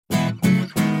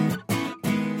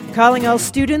Calling all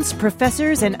students,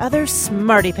 professors, and other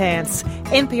smarty pants.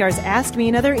 NPR's Ask Me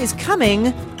Another is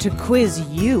coming to quiz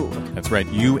you. That's right,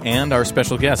 you and our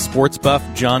special guest, sports buff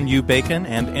John U. Bacon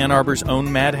and Ann Arbor's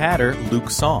own Mad Hatter, Luke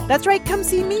Song. That's right, come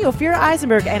see me, Ophira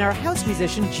Eisenberg, and our house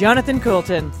musician, Jonathan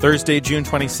Coulton. Thursday, June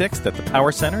 26th at the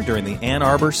Power Center during the Ann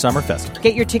Arbor Summer Festival.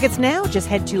 Get your tickets now. Just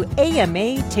head to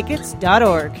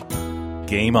amatickets.org.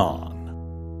 Game on.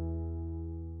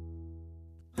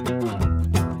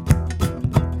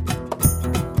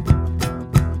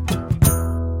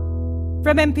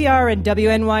 From NPR and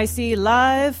WNYC,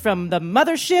 live from the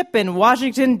mothership in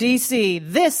Washington, D.C.,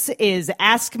 this is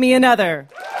Ask Me Another.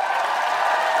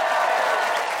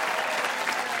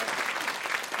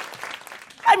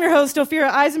 I'm your host,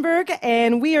 Ophira Eisenberg,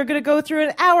 and we are going to go through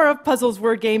an hour of puzzles,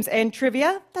 word games, and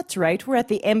trivia. That's right, we're at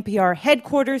the NPR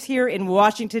headquarters here in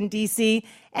Washington, D.C.,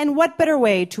 and what better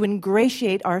way to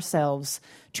ingratiate ourselves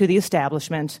to the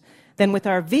establishment than with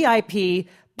our V.I.P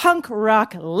punk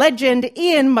rock legend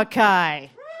Ian MacKaye.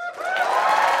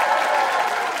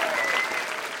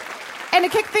 And to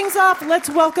kick things off, let's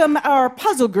welcome our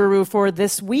puzzle guru for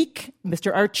this week,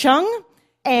 Mr. Art Chung,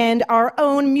 and our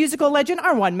own musical legend,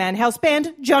 our one-man house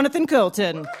band, Jonathan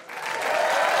Coulton.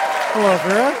 Hello,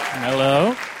 Vera.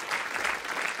 Hello.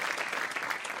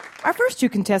 Our first two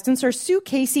contestants are Sue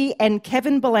Casey and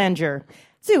Kevin Belanger.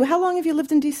 Sue, how long have you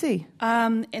lived in D.C.?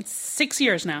 It's 6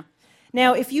 years now.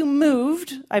 Now, if you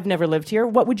moved, I've never lived here,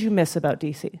 what would you miss about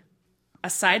D.C.?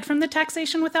 Aside from the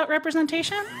taxation without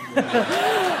representation? Is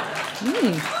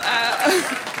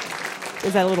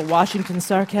that a little Washington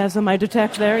sarcasm I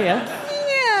detect there, yeah?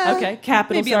 Yeah. Okay,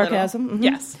 capital sarcasm. Mm-hmm.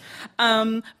 Yes.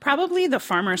 Probably the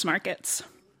farmers markets.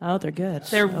 Oh, they're good.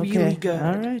 They're really good.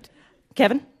 All right.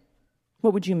 Kevin,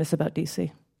 what would you miss about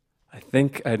D.C.? I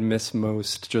think I'd miss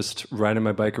most just riding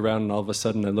my bike around and all of a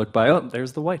sudden I look by, oh,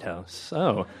 there's the White House.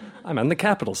 Oh, I'm on the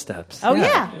Capitol steps. Oh,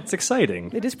 yeah. It's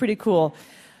exciting. It is pretty cool.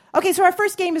 Okay, so our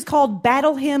first game is called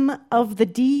Battle Hymn of the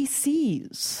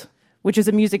DCs, which is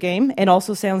a music game and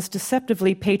also sounds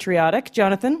deceptively patriotic.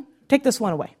 Jonathan, take this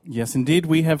one away. Yes, indeed.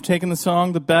 We have taken the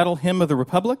song The Battle Hymn of the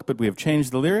Republic, but we have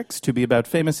changed the lyrics to be about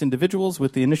famous individuals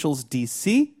with the initials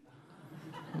DC.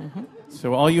 Mm-hmm.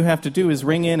 So all you have to do is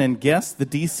ring in and guess the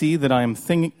DC that I'm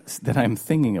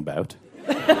thinking about.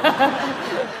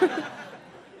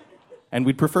 And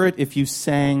we'd prefer it if you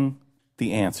sang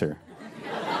the answer.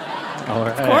 All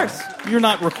right. Of course. You're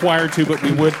not required to, but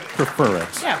we would prefer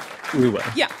it. Yeah. We will.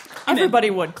 Yeah. Everybody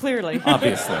would, clearly.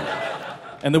 Obviously.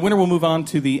 And the winner will move on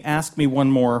to the Ask Me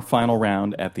One More final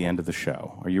round at the end of the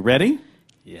show. Are you ready?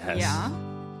 Yes. Yeah.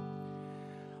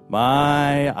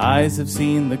 My eyes have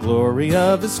seen the glory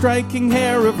of his striking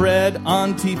hair of red.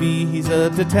 On TV, he's a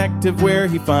detective where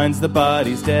he finds the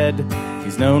bodies dead.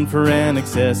 He's known for an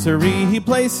accessory he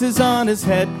places on his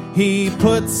head. He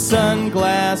puts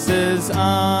sunglasses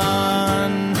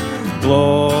on.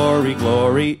 Glory,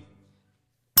 glory.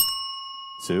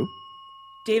 Sue?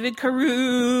 David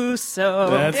Caruso.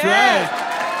 That's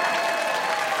right.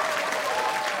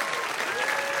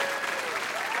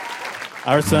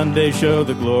 Our Sunday show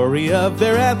the glory of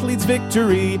their athletes'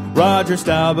 victory. Roger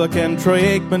Staubach and Troy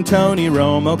Aikman, Tony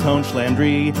Romo, Conch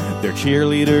Landry. Their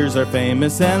cheerleaders are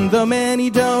famous, and though many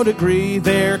don't agree,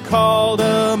 they're called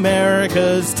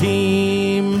America's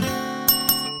team.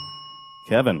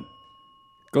 Kevin.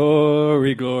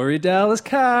 Glory, glory, Dallas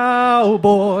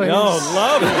Cowboys. Oh,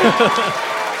 love it.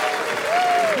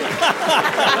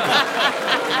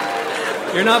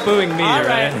 You're not booing me,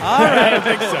 right? All right, I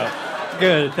think so.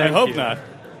 Good, thank I hope you. not.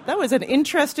 That was an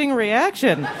interesting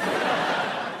reaction.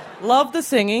 Love the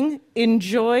singing,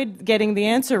 enjoyed getting the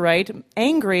answer right,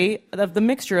 angry of the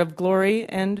mixture of Glory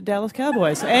and Dallas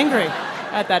Cowboys. Angry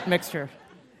at that mixture.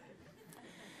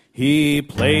 He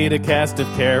played a cast of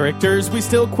characters we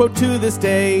still quote to this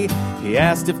day. He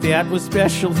asked if the act was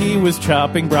special, he was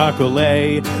chopping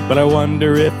broccoli. But I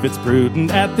wonder if it's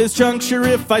prudent at this juncture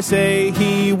if I say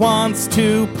he wants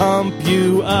to pump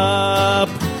you up.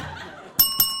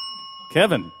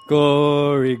 Kevin.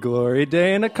 Glory, glory,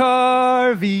 Dana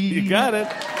Carvey. You got it.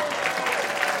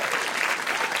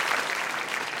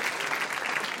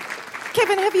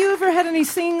 Kevin, have you ever had any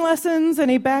singing lessons,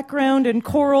 any background in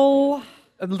choral?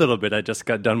 A little bit. I just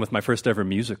got done with my first ever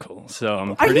musical, so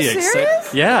I'm Are pretty you excited.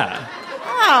 serious? Yeah.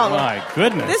 Wow. My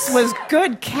goodness. This was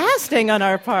good casting on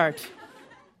our part.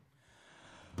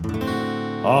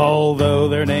 Although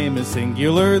their name is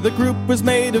singular, the group was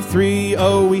made of three.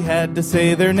 Oh, we had to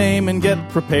say their name and get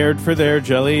prepared for their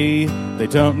jelly. They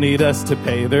don't need us to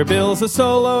pay their bills. A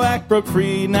solo act broke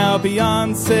free. Now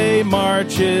Beyonce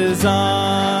marches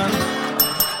on.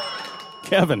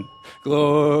 Kevin.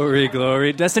 Glory,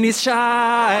 glory, Destiny's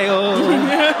Child.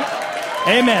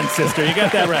 Amen, sister. You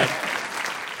got that right.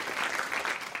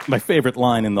 My favorite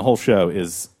line in the whole show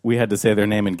is, we had to say their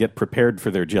name and get prepared for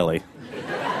their jelly.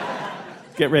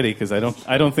 Get ready, because I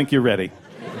don't think you're ready.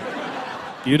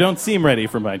 You don't seem ready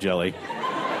for my jelly.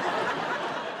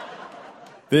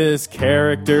 This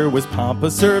character was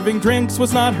pompous, serving drinks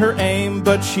was not her aim,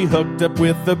 but she hooked up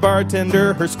with the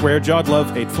bartender, her square-jawed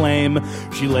love-hate flame.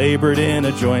 She labored in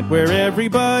a joint where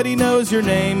everybody knows your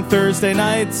name, Thursday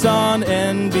nights on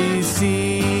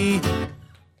NBC.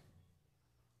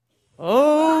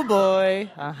 Oh, boy.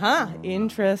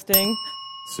 Interesting.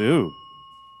 Sue.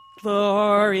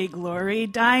 Glory, glory,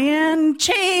 Diane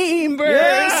Chambers.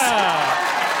 Yeah!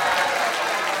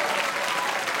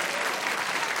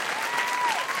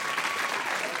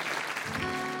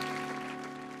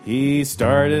 He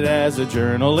started as a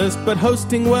journalist, but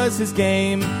hosting was his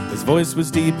game. His voice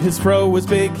was deep, his fro was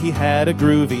big, he had a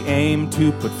groovy aim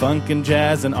to put funk and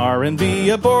jazz and R&B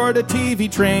aboard a TV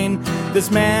train. This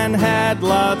man had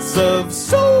lots of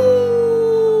soul.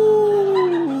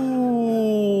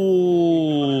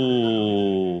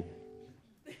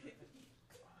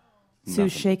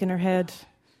 Sue's shaking her head.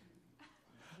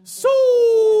 Soul.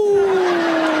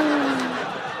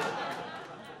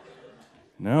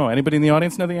 No, anybody in the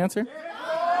audience know the answer?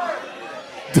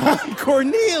 Don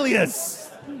Cornelius!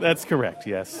 That's correct,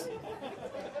 yes.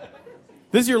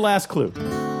 This is your last clue.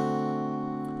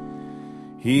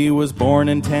 He was born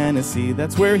in Tennessee,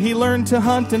 that's where he learned to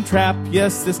hunt and trap.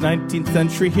 Yes, this 19th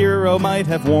century hero might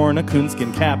have worn a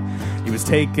coonskin cap. He was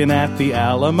taken at the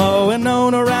Alamo and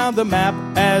known around the map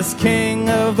as king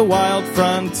of the wild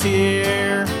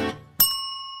frontier.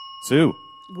 Sue.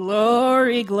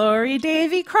 Glory, glory,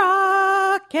 Davy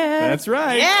Crockett. That's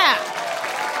right. Yeah!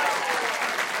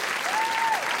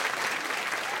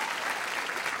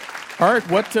 Art,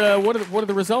 what are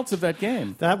the results of that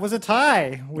game? That was a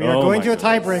tie. We are going to a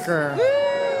tiebreaker.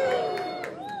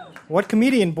 What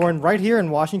comedian born right here in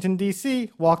Washington,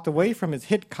 D.C. walked away from his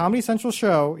hit Comedy Central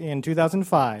show in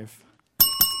 2005?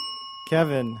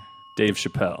 Kevin. Dave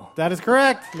Chappelle. That is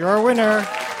correct. You're our winner.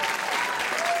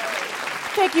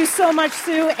 Thank you so much,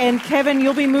 Sue. And Kevin,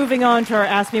 you'll be moving on to our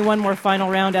Ask Me One More final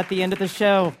round at the end of the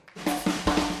show.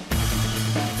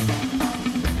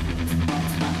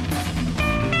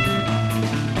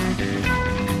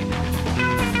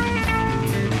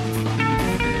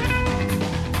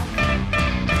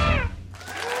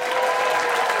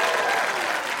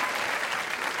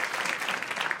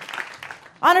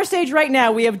 On our stage right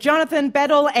now, we have Jonathan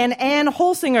Bedell and Ann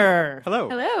Holsinger. Hello.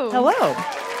 Hello. Hello.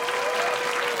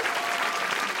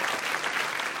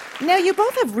 Now, you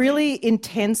both have really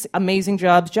intense, amazing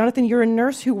jobs. Jonathan, you're a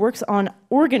nurse who works on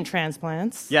organ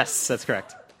transplants. Yes, that's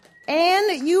correct.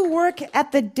 And you work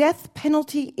at the Death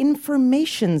Penalty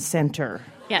Information Center.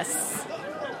 Yes.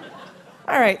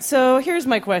 All right, so here's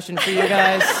my question for you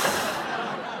guys.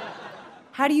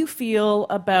 How do you feel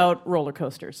about roller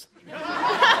coasters?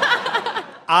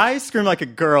 I scream like a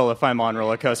girl if I'm on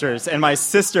roller coasters, and my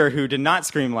sister, who did not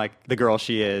scream like the girl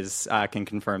she is, can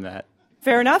confirm that.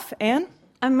 Fair enough, Anne?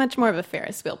 I'm much more of a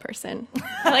Ferris wheel person.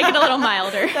 I like it a little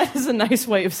milder. That is a nice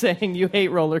way of saying you hate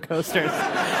roller coasters.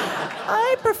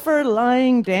 I prefer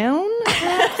lying down.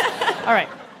 All right.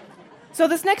 So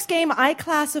this next game I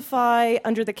classify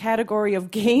under the category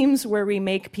of games where we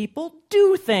make people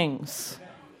do things.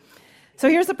 So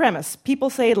here's the premise. People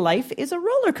say life is a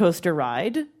roller coaster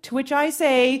ride, to which I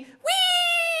say,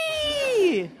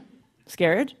 whee!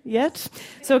 Scared yet?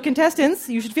 So contestants,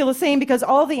 you should feel the same because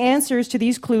all the answers to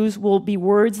these clues will be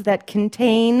words that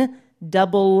contain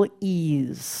double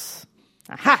E's.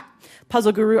 Aha!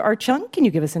 Puzzle guru Art Chung, can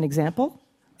you give us an example?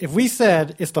 If we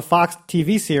said it's the Fox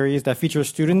TV series that features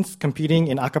students competing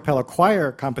in a cappella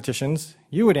choir competitions,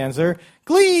 you would answer,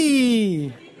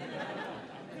 Glee!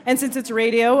 And since it's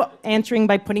radio, answering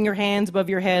by putting your hands above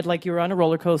your head like you're on a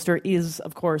roller coaster is,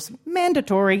 of course,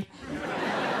 mandatory.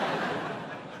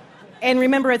 And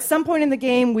remember, at some point in the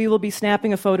game, we will be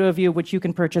snapping a photo of you, which you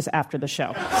can purchase after the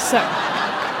show. So,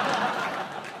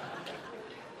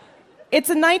 it's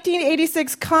a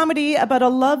 1986 comedy about a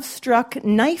love-struck,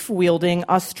 knife-wielding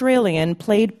Australian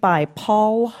played by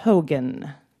Paul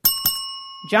Hogan.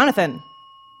 Jonathan.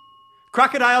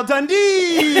 Crocodile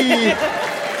Dundee!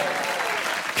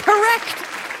 Correct!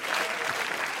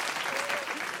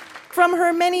 From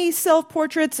her many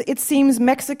self-portraits, it seems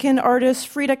Mexican artist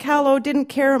Frida Kahlo didn't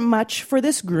care much for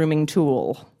this grooming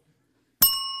tool.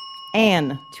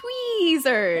 Anne.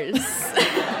 Tweezers.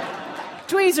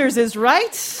 Tweezers is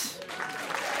right.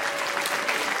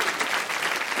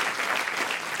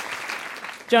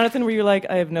 Jonathan, were you like,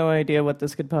 I have no idea what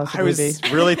this could I possibly was be?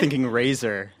 really thinking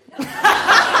razor.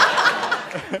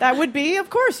 That would be, of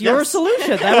course, your Yes.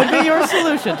 solution. That would be your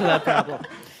solution to that problem.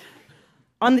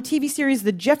 On the TV series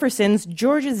The Jeffersons,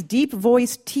 George's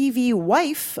deep-voiced TV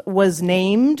wife was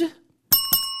named...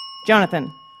 Jonathan.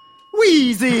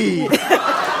 Wheezy!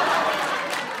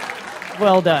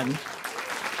 Well done.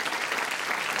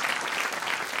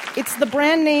 It's the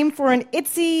brand name for an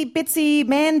itsy-bitsy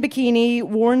man bikini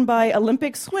worn by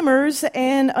Olympic swimmers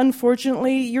and,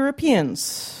 unfortunately,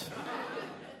 Europeans.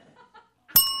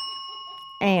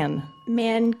 Anne.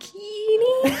 Mankini?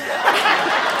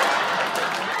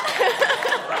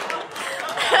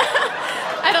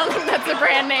 I don't think that's a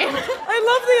brand name. I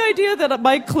love the idea that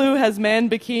my clue has man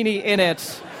bikini in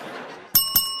it.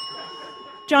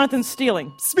 Jonathan's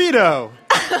stealing. Speedo!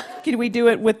 Can we do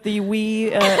it with the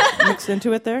we mixed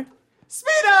into it there? Speedo!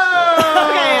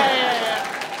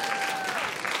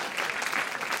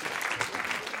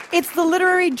 It's the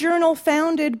literary journal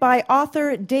founded by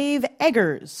author Dave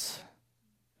Eggers.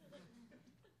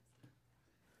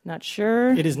 Not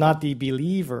sure. It is not The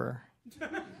Believer.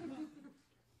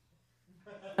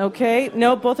 Okay.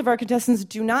 No, both of our contestants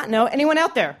do not know. Anyone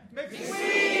out there?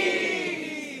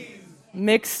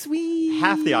 McSweeney's.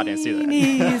 Half the audience do that.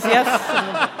 Yes.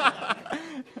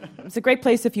 It's a great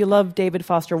place if you love David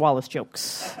Foster Wallace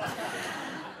jokes.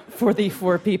 For the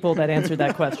 4 people that answered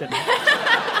that question.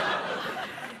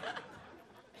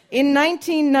 In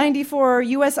 1994,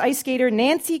 U.S. ice skater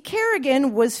Nancy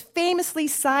Kerrigan was famously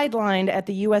sidelined at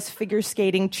the U.S. Figure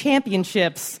Skating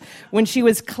Championships when she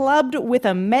was clubbed with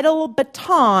a metal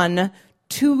baton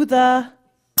to the...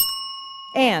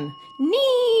 Anne.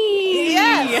 Knee.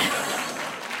 Yes!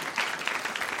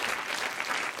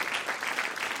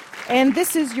 And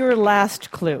this is your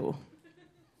last clue.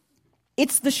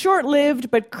 It's the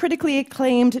short-lived but critically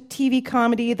acclaimed TV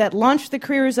comedy that launched the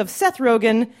careers of Seth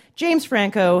Rogen, James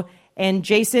Franco, and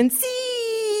Jason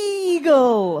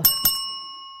Segel.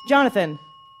 Jonathan.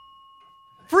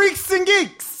 Freaks and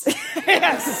Geeks!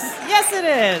 Yes, it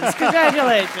is.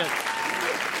 Congratulations.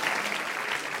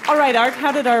 All right, Art,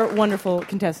 how did our wonderful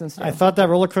contestants do? I thought that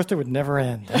roller coaster would never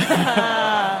end.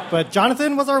 But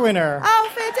Jonathan was our winner. Oh,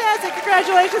 fantastic.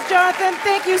 Congratulations, Jonathan.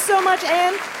 Thank you so much,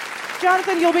 Anne.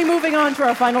 Jonathan, you'll be moving on to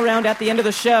our final round at the end of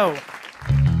the show.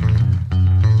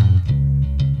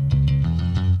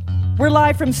 We're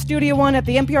live from Studio One at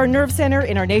the NPR Nerve Center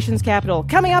in our nation's capital.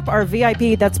 Coming up, our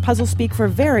VIP, that's puzzle speak for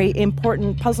very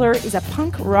important puzzler, is a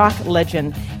punk rock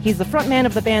legend. He's the frontman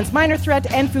of the bands Minor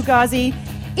Threat and Fugazi.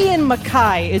 Ian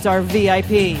MacKaye is our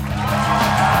VIP.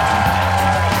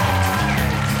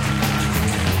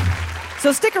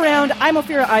 So stick around. I'm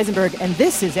Ophira Eisenberg, and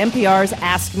this is NPR's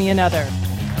Ask Me Another.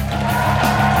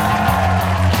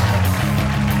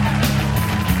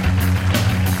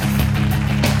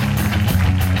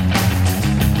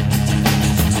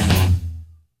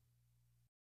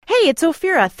 Hey, it's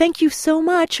Ophira. Thank you so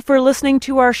much for listening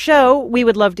to our show. We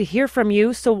would love to hear from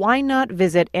you, so why not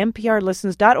visit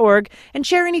nprlistens.org and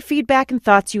share any feedback and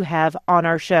thoughts you have on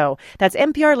our show. That's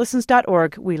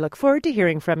nprlistens.org. We look forward to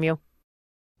hearing from you.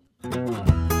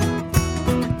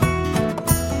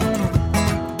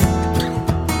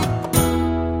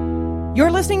 You're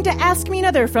listening to Ask Me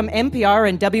Another from NPR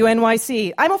and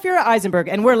WNYC. I'm Ophira Eisenberg,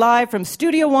 and we're live from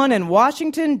Studio One in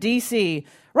Washington, D.C.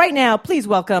 Right now, please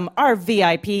welcome our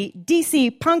VIP, D.C.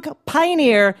 punk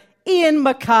pioneer, Ian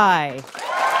MacKaye.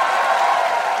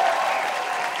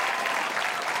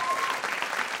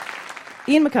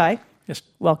 Ian MacKaye. Yes.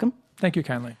 Welcome. Thank you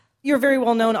kindly. You're very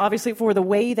well known, obviously, for the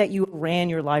way that you ran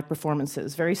your live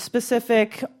performances. Very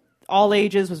specific, all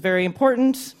ages was very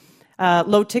important.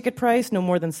 Low ticket price, no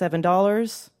more than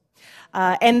 $7.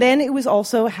 And then it was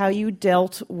also how you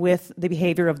dealt with the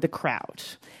behavior of the crowd.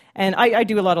 And I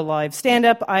do a lot of live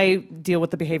stand-up. I deal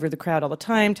with the behavior of the crowd all the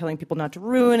time, telling people not to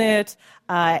ruin it.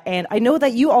 And I know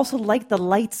that you also like the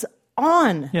lights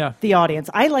on the audience.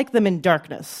 I like them in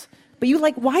darkness. But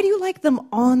why do you like them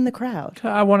on the crowd?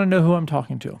 I want to know who I'm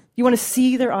talking to. You want to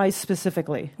see their eyes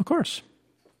specifically? Of course.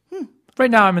 Right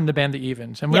now I'm in the band The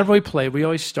Evens. And whenever we play, we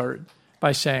always start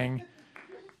by saying,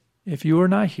 if you were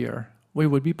not here, we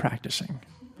would be practicing.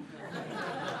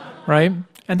 Right?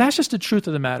 And that's just the truth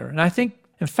of the matter. And I think,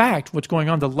 in fact, what's going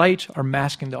on, the lights are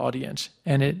masking the audience,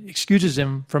 and it excuses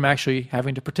them from actually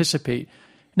having to participate.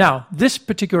 Now, this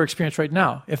particular experience right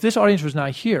now, if this audience was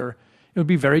not here, it would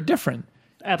be very different.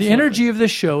 Absolutely. The energy of this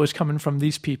show is coming from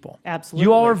these people. Absolutely.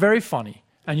 You all are very funny,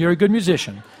 and you're a good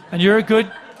musician, and you're a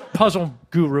good puzzle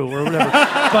guru or whatever.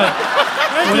 But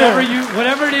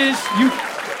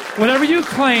whatever you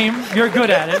claim, you're good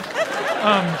at it.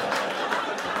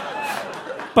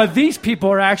 But these people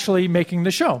are actually making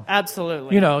the show.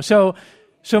 Absolutely. You know, so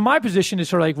my position is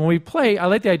sort of like when we play, I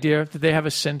like the idea that they have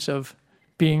a sense of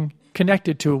being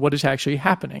connected to what is actually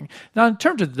happening. Now, in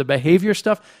terms of the behavior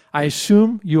stuff, I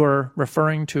assume you're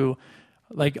referring to,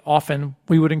 like, often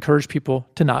we would encourage people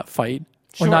to not fight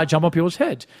or not jump on people's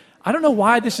heads. I don't know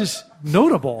why this is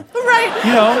notable. Right.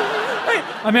 You know?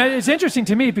 Right. I mean, it's interesting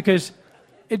to me because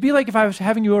it'd be like if I was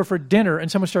having you over for dinner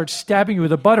and someone started stabbing you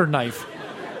with a butter knife.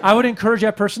 I would encourage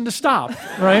that person to stop,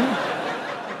 right?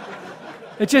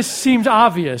 It just seems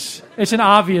obvious. It's an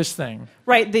obvious thing.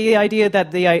 Right, the idea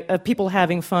that the people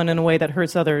having fun in a way that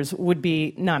hurts others would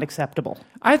be not acceptable.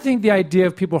 I think the idea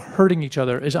of people hurting each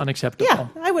other is unacceptable. Yeah,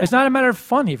 I would. It's not a matter of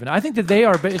fun even. I think that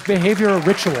it's behavioral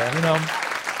ritual, you know.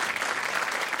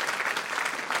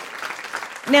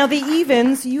 Now, the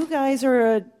Evens, you guys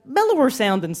are a mellower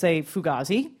sound than, say,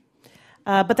 Fugazi.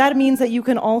 But that means that you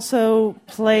can also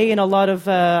play in a lot of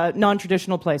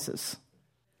non-traditional places.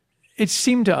 It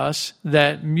seemed to us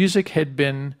that music had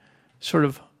been sort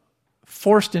of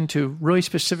forced into really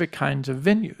specific kinds of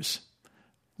venues,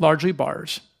 largely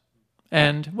bars,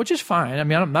 and which is fine. I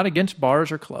mean, I'm not against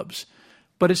bars or clubs.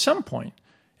 But at some point,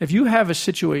 if you have a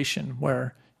situation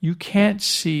where you can't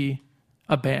see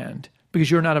a band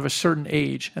because you're not of a certain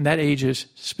age, and that age is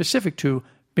specific to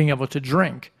being able to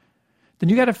drink, then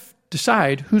you got to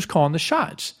decide who's calling the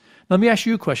shots. Now, let me ask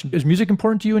you a question. Is music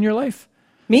important to you in your life?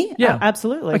 Me? Yeah.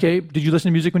 Absolutely. Okay. Did you listen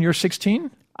to music when you were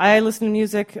 16? I listened to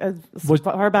music as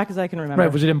far back as I can remember.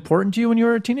 Right. Was it important to you when you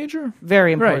were a teenager?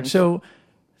 Very important. Right. So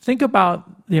think about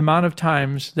the amount of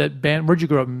times that where'd you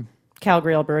grow up?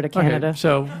 Calgary, Alberta, Canada. Okay,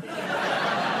 so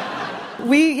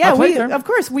we of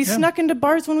course, we snuck into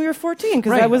bars when we were 14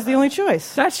 because that was the only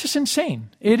choice. That's just insane.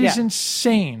 It is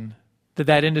insane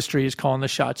that industry is calling the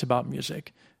shots about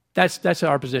music. That's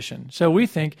our position. So we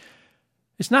think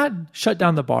it's not shut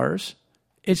down the bars.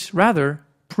 It's rather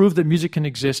prove that music can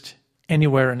exist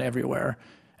anywhere and everywhere.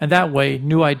 And that way,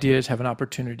 new ideas have an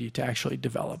opportunity to actually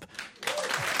develop.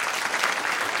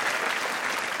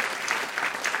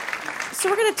 So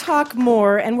we're going to talk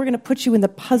more, and we're going to put you in the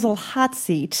puzzle hot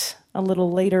seat a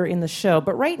little later in the show.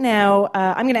 But right now,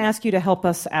 I'm going to ask you to help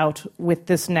us out with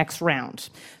this next round.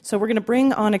 So we're going to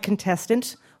bring on a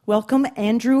contestant. Welcome,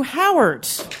 Andrew Howard.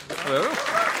 Hello.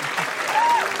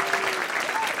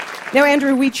 Now,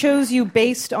 Andrew, we chose you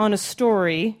based on a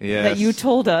story Yes. that you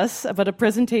told us about a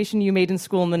presentation you made in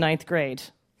school in the 9th grade.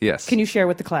 Yes. Can you share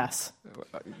with the class?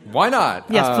 Why not?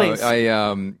 Yes, please.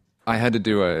 I had to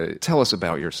do a tell us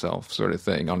about yourself sort of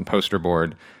thing on poster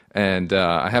board, and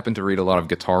I happened to read a lot of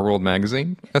Guitar World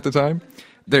magazine at the time.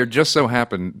 There just so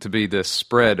happened to be this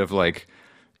spread of like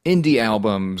indie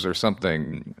albums or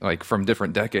something like from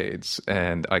different decades,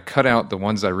 and I cut out the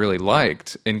ones I really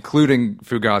liked, including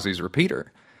Fugazi's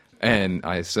Repeater. And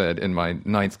I said in my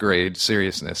 9th grade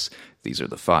seriousness, these are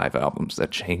the 5 albums that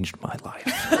changed my life.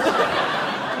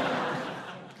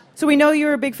 So we know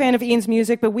you're a big fan of Ian's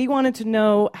music, but we wanted to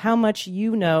know how much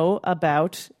you know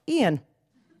about Ian.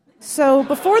 So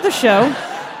before the show,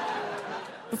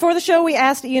 we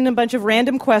asked Ian a bunch of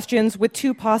random questions with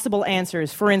 2 possible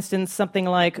answers. For instance, something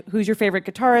like, who's your favorite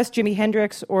guitarist, Jimi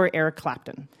Hendrix or Eric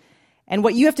Clapton? And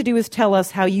what you have to do is tell us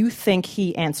how you think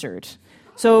he answered.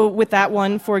 So with that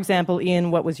one, for example,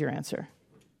 Ian, what was your answer?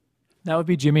 That would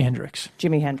be Jimi Hendrix.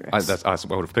 Jimi Hendrix. I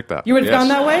would have picked that. You would have gone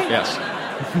that way? Yes.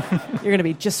 You're going to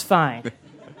be just fine.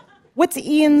 What's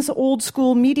Ian's old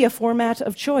school media format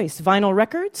of choice? Vinyl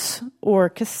records or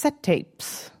cassette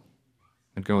tapes?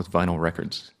 I'd go with vinyl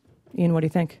records. Ian, what do you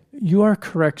think? You are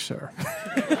correct, sir.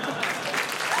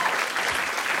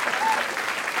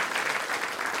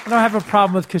 I don't have a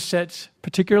problem with cassettes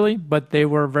particularly, but they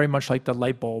were very much like the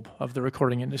light bulb of the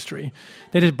recording industry.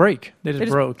 They just break. They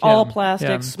just broke. All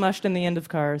plastic, smushed in the end of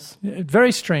cars.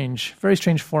 Very strange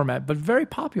format, but very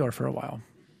popular for a while.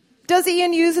 Does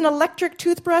Ian use an electric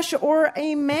toothbrush or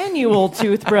a manual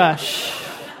toothbrush?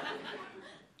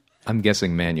 I'm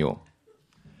guessing manual.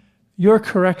 You're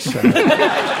correct, sir.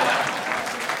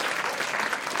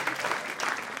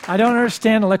 I don't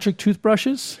understand electric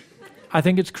toothbrushes. I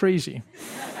think it's crazy.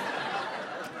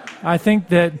 I think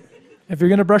that if you're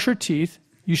going to brush your teeth,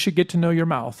 you should get to know your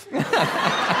mouth.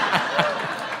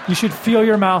 You should feel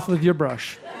your mouth with your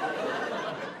brush.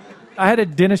 I had a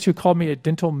dentist who called me a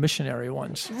dental missionary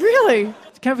once. Really?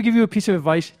 Can I give you a piece of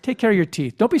advice? Take care of your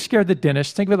teeth. Don't be scared of the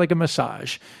dentist. Think of it like a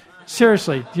massage.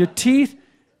 Seriously,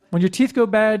 when your teeth go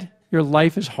bad, your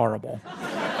life is horrible.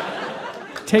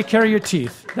 Take care of your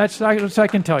teeth. That's what I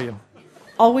can tell you.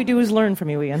 All we do is learn from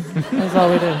you, Ian. That's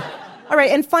all we do. All right,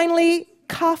 and finally,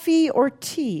 coffee or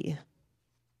tea?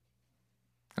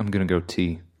 I'm going to go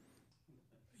tea.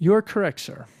 You're correct,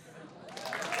 sir.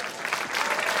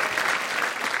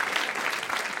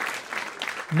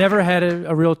 Never had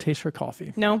a real taste for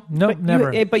coffee. No? No,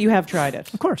 never. But you have tried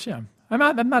it. Of course, yeah.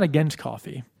 I'm not against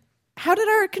coffee. How did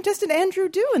our contestant Andrew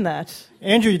do in that?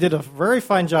 Andrew, you did a very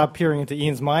fine job peering into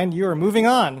Ian's mind. You are moving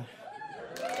on.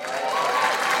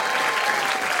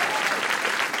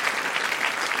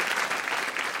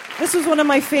 This was one of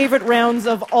my favorite rounds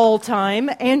of all time.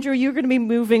 Andrew, you're going to be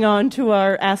moving on to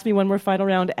our Ask Me One More final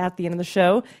round at the end of the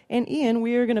show. And Ian,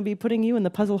 we are going to be putting you in the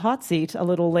puzzle hot seat a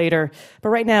little later. But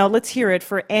right now, let's hear it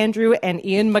for Andrew and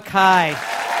Ian MacKaye.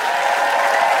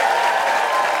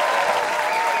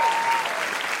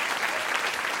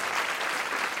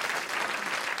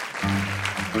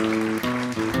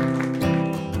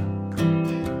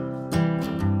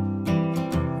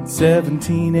 In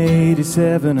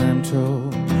 1787, I'm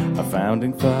told, our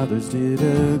founding fathers did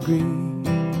agree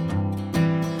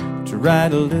to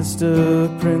write a list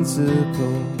of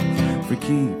principles for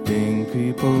keeping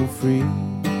people free.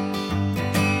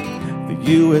 The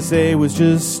USA was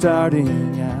just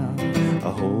starting out,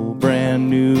 a whole brand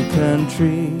new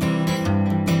country.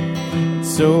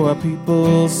 So our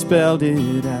people spelled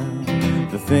it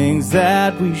out, the things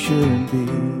that we shouldn't be.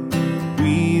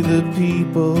 We the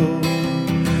people,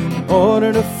 in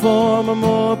order to form a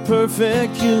more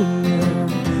perfect union,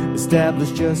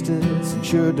 establish justice,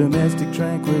 ensure domestic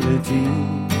tranquility,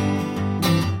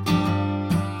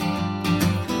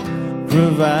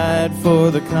 provide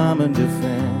for the common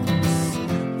defense,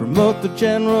 promote the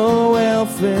general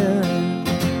welfare,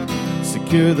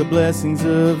 secure the blessings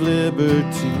of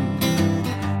liberty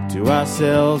to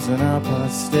ourselves and our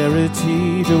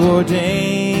posterity, to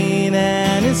ordain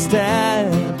and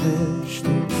establish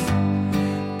this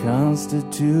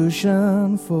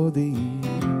Constitution for the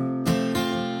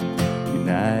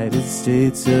United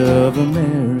States of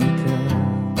America.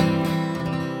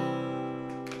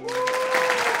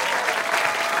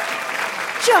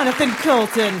 Jonathan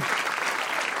Colton.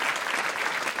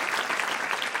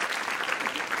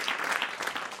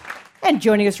 And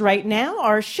joining us right now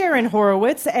are Sharon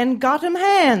Horowitz and Gautam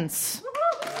Hans.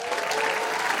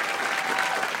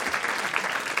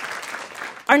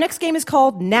 Our next game is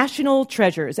called National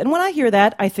Treasures. And when I hear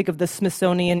that, I think of the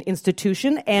Smithsonian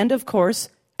Institution and, of course,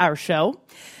 our show.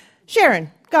 Sharon,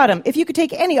 Gautam, if you could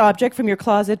take any object from your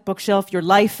closet, bookshelf, your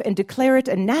life, and declare it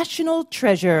a national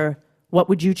treasure, what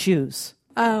would you choose?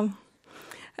 I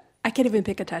can't even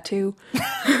pick a tattoo.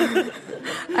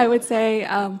 I would say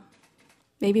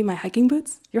maybe my hiking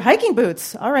boots. Your hiking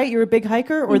boots. All right, you're a big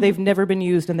hiker, or they've never been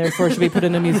used and therefore should be put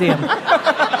in a museum?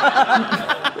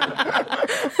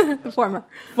 The former.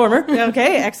 Former.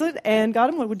 Okay, excellent. And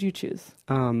Gautam, what would you choose?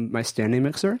 My standing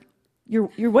mixer. Your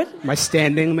what? My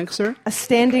standing mixer. A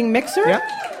standing mixer? Yeah.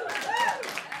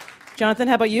 Jonathan,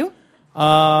 how about you?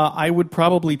 I would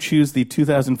probably choose the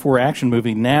 2004 action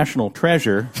movie National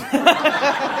Treasure,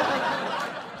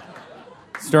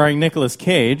 starring Nic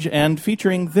Cage and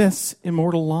featuring this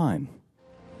immortal line.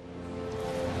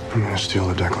 I'm going to steal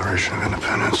the Declaration of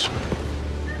Independence.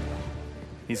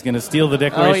 He's going to steal the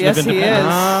Declaration of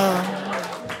Independence.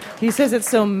 He is. He says it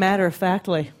so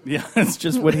matter-of-factly. Yeah, that's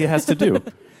just what he has to do.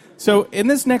 So in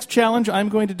this next challenge, I'm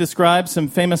going to describe some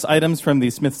famous items from the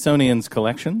Smithsonian's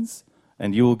collections,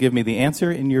 and you will give me the answer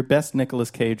in your best Nic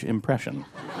Cage impression.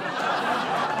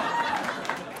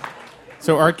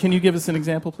 So, Art, can you give us an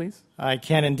example, please? I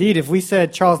can indeed. If we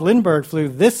said Charles Lindbergh flew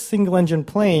this single-engine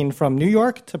plane from New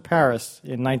York to Paris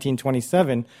in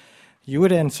 1927, you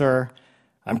would answer,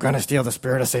 I'm going to steal the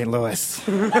spirit of St. Louis.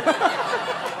 Really?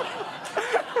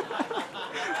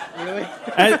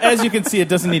 As you can see, it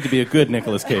doesn't need to be a good Nic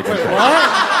Cage impression.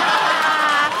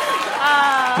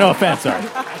 No offense, Art.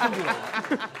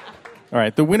 All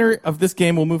right, the winner of this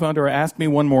game will move on to our Ask Me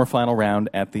One More final round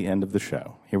at the end of the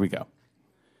show. Here we go.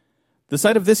 The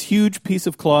sight of this huge piece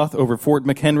of cloth over Fort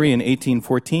McHenry in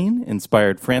 1814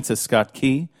 inspired Francis Scott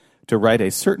Key to write a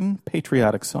certain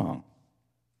patriotic song.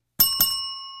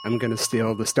 I'm going to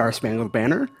steal the Star-Spangled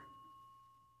Banner.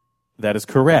 That is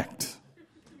correct.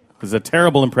 It was a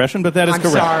terrible impression, but that is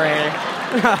correct. Sorry.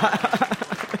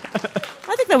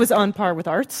 I think that was on par with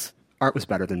Art's. Art was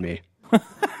better than me.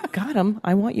 Got him.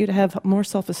 I want you to have more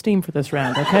self-esteem for this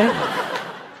round, okay?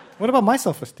 What about my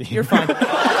self-esteem? You're fine.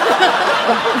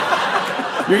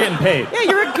 You're getting paid. Yeah,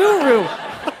 you're a guru.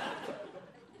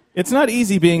 It's not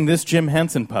easy being this Jim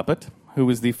Henson puppet, who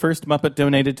was the first Muppet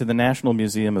donated to the National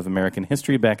Museum of American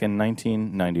History back in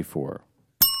 1994.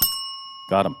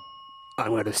 Got him. I'm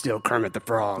going to steal Kermit the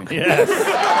Frog. Yes.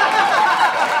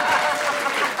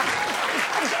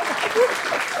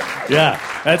 Yeah,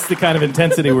 that's the kind of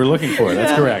intensity we're looking for.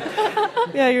 That's correct.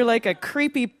 Yeah, you're like a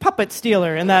creepy puppet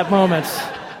stealer in that moment.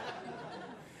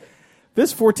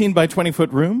 This 14 by 20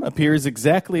 foot room appears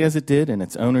exactly as it did in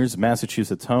its owner's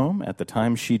Massachusetts home at the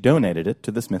time she donated it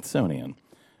to the Smithsonian.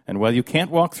 And while you can't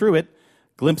walk through it,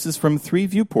 glimpses from 3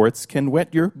 viewports can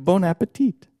whet your bon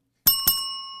appetit.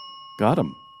 Got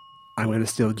him. I'm going to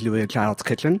steal Julia Child's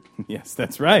kitchen. Yes,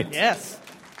 that's right. Yes.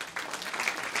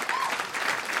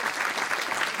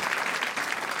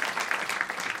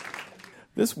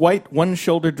 This white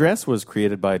one-shoulder dress was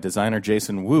created by designer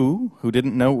Jason Wu, who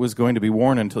didn't know it was going to be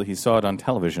worn until he saw it on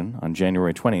television on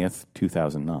January 20th,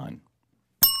 2009.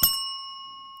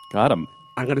 Got him.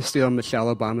 I'm going to steal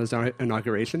Michelle Obama's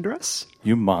inauguration dress.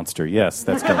 You monster. Yes,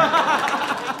 that's correct.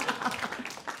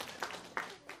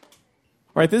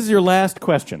 All right, this is your last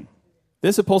question.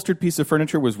 This upholstered piece of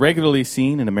furniture was regularly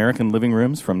seen in American living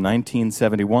rooms from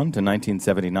 1971 to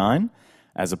 1979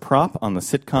 as a prop on the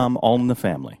sitcom All in the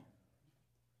Family.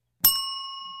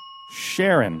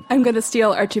 Sharon. I'm going to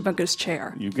steal Archie Bunker's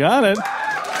chair. You got it.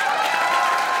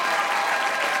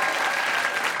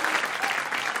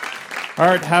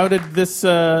 Art, how did this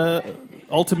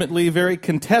ultimately very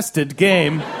contested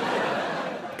game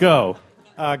go?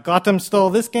 Gotham stole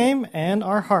this game and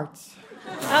our hearts.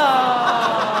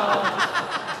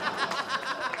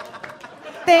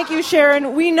 Thank you,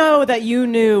 Sharon. We know that you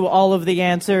knew all of the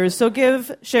answers, so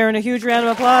give Sharon a huge round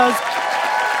of applause.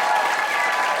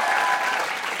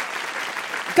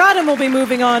 Gotham will be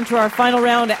moving on to our final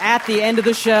round at the end of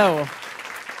the show.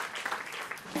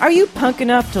 Are you punk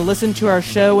enough to listen to our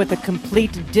show with a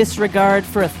complete disregard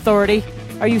for authority?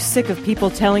 Are you sick of people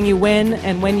telling you when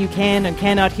and when you can and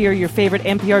cannot hear your favorite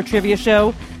NPR trivia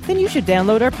show? Then you should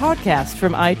download our podcast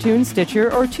from iTunes,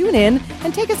 Stitcher, or TuneIn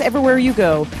and take us everywhere you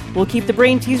go. We'll keep the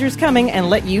brain teasers coming and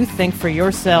let you think for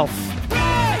yourself.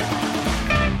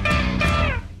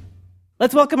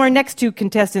 Let's welcome our next 2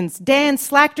 contestants, Dan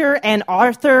Slachter and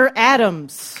Arthur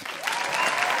Adams.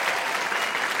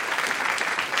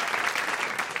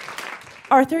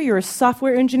 Arthur, you're a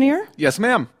software engineer? Yes,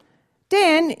 ma'am.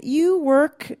 Dan, you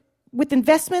work with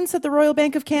investments at the Royal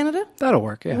Bank of Canada? That'll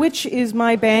work, yeah. Which is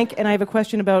my bank, and I have a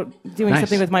question about doing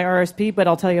something with my RSP, but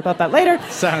I'll tell you about that later.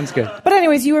 Sounds good. But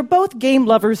anyways, you were both game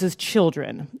lovers as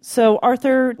children. So,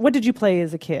 Arthur, what did you play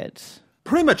as a kid?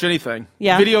 Pretty much anything.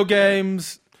 Yeah? Video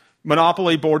games,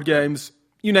 Monopoly, board games,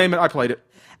 you name it, I played it.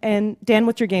 And Dan,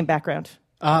 what's your game background?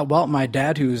 Well, my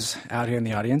dad, who's out here in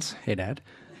the audience, hey, Dad,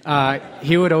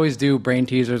 he would always do brain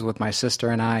teasers with my sister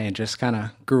and I, and just kind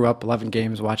of grew up loving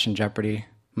games, watching Jeopardy.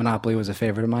 Monopoly was a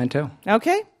favorite of mine, too.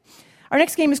 Okay. Our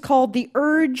next game is called The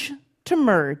Urge to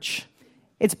Merge.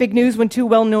 It's big news when 2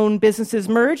 well-known businesses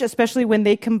merge, especially when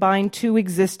they combine 2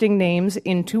 existing names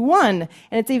into one.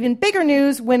 And it's even bigger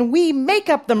news when we make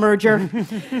up the merger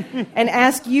and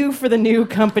ask you for the new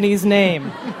company's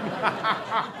name.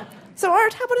 So,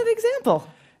 Art, how about an example?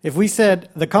 If we said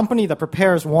the company that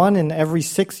prepares 1 in every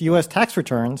 6 U.S. tax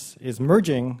returns is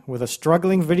merging with a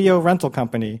struggling video rental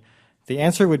company, the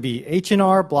answer would be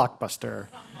H&R Blockbuster,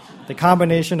 the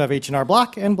combination of H&R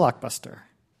Block and Blockbuster.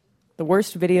 The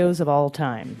worst videos of all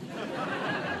time.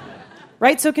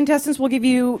 Right, so contestants will give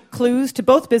you clues to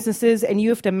both businesses, and you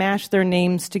have to mash their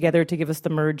names together to give us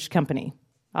the merged company.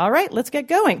 All right, let's get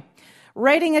going.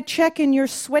 Writing a check in your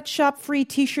sweatshop-free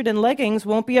T-shirt and leggings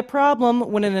won't be a problem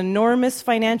when an enormous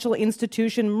financial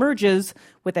institution merges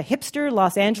with a hipster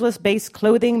Los Angeles-based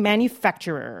clothing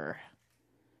manufacturer.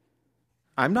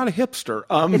 I'm not a hipster.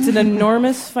 It's an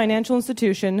enormous financial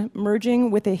institution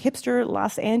merging with a hipster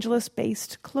Los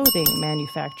Angeles-based clothing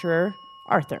manufacturer.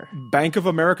 Arthur. Bank of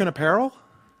American Apparel?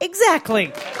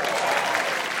 Exactly.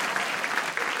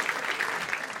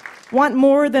 Want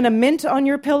more than a mint on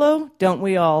your pillow? Don't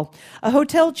we all? A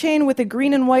hotel chain with a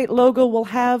green and white logo will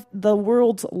have the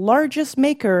world's largest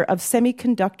maker of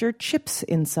semiconductor chips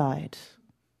inside.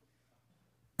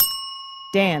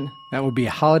 Dan. That would be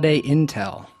Holiday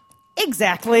Intel.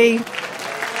 Exactly.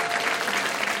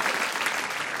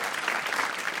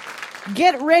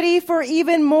 Get ready for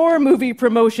even more movie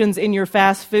promotions in your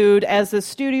fast food as the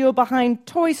studio behind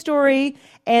Toy Story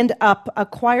and Up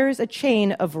acquires a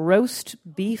chain of roast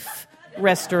beef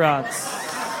restaurants.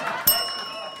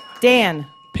 Dan.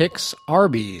 Pix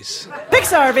Arby's.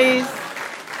 Pix Arby's.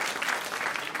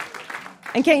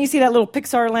 And can't you see that little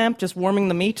Pixar lamp just warming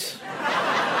the meat?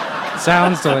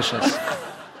 Sounds delicious.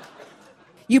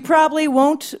 You probably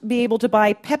won't be able to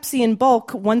buy Pepsi in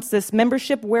bulk once this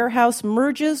membership warehouse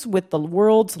merges with the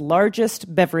world's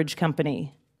largest beverage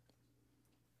company.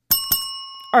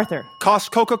 Arthur.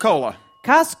 Cost Coca-Cola.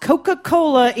 Cost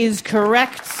Coca-Cola is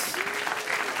correct.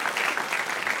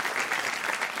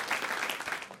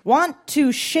 Want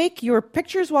to shake your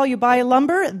pictures while you buy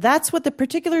lumber? That's what the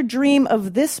particular dream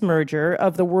of this merger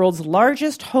of the world's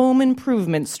largest home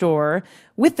improvement store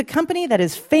with the company that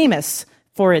is famous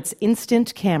for its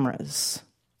instant cameras.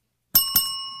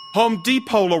 Home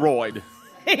Depot Polaroid.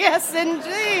 Yes,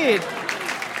 indeed.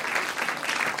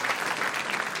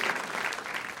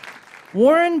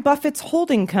 Warren Buffett's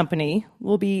holding company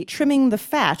will be trimming the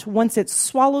fat once it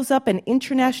swallows up an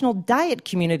international diet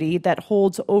community that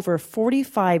holds over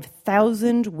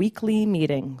 45,000 weekly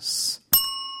meetings.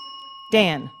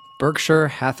 Dan. Berkshire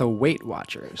Hathaway Weight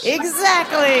Watchers.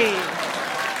 Exactly.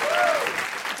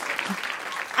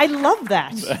 I love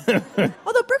that.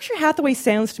 Although Berkshire Hathaway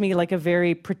sounds to me like a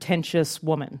very pretentious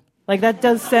woman. Like, that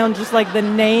does sound just like the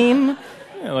name.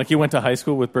 Yeah, like you went to high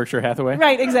school with Berkshire Hathaway?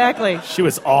 Right, exactly. She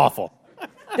was awful.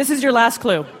 This is your last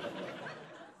clue.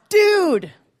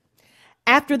 Dude!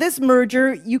 After this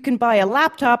merger, you can buy a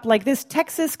laptop like this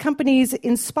Texas company's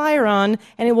Inspiron,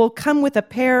 and it will come with a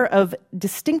pair of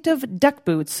distinctive duck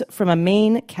boots from a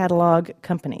main catalog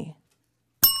company.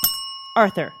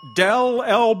 Arthur. Del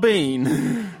L.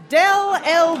 Bean. Del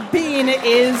L. Bean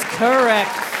is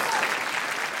correct.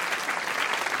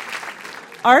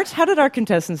 Art, how did our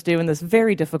contestants do in this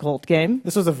very difficult game?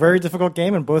 This was a very difficult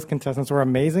game, and both contestants were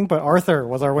amazing, but Arthur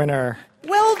was our winner.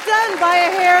 Well done by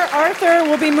a hair. Arthur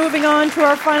will be moving on to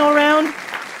our final round.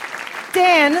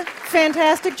 Dan,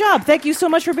 fantastic job. Thank you so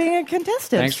much for being a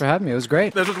contestant. Thanks for having me. It was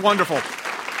great. This was wonderful.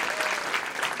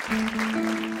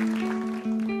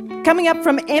 Coming up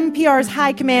from NPR's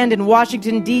High Command in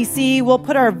Washington, D.C., we'll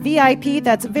put our VIP,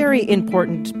 that's very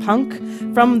important punk,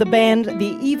 from the band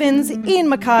The Evens, Ian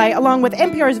MacKaye, along with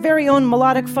NPR's very own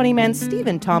melodic funny man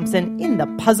Stephen Thompson in the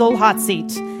puzzle hot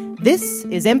seat. This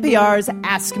is NPR's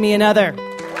Ask Me Another.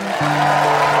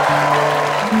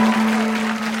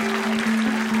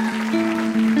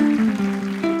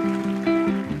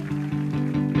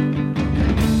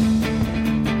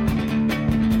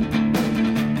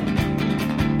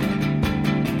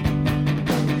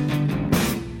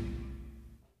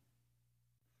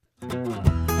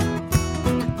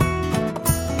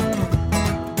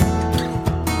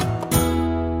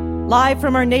 Live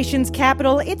from our nation's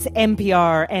capital, it's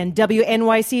NPR and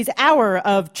WNYC's hour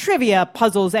of trivia,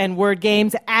 puzzles, and word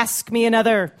games. Ask Me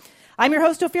Another. I'm your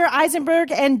host, Ophira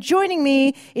Eisenberg, and joining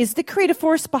me is the creative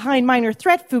force behind Minor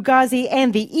Threat, Fugazi,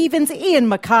 and The Evens, Ian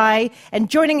MacKaye. And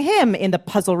joining him in the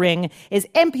puzzle ring is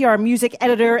NPR music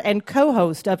editor and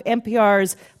co-host of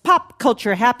NPR's Pop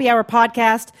Culture Happy Hour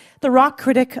podcast, the rock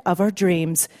critic of our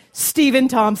dreams, Stephen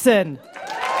Thompson.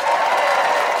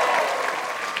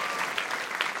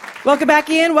 Welcome back,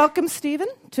 Ian. Welcome, Stephen,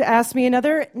 to Ask Me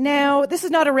Another. Now, this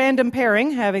is not a random pairing,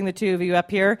 having the two of you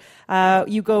up here.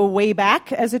 You go way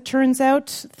back, as it turns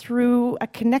out, through a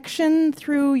connection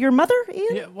through your mother,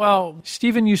 Ian? Yeah, well,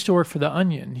 Stephen used to work for The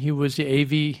Onion. He was the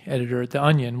AV editor at The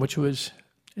Onion, which was,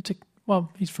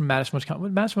 he's from Madison,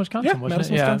 Wisconsin. Madison, Wisconsin, yeah,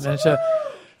 wasn't Madison, it? Wisconsin. Yeah,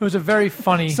 it was a very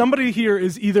funny... Somebody here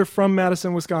is either from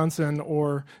Madison, Wisconsin,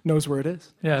 or knows where it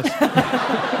is. Yes.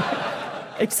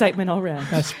 Excitement all around.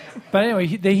 But anyway,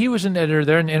 he was an editor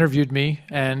there and interviewed me.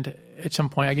 And at some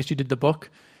point, I guess you did the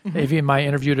book. Mm-hmm. My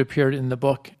interview appeared in the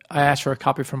book. I asked for a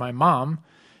copy for my mom.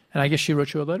 And I guess she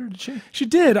wrote you a letter, did she? She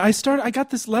did. I got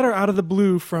this letter out of the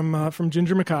blue from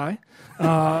Ginger MacKaye.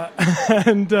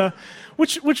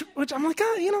 Which I'm like,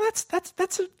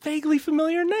 that's a vaguely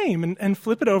familiar name. And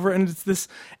flip it over, and it's this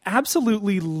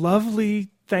absolutely lovely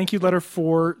thank you letter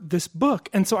for this book.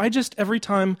 And so I just, every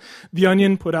time The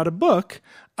Onion put out a book,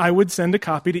 I would send a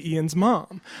copy to Ian's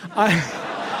mom.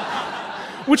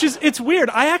 It's weird.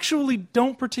 I actually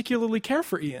don't particularly care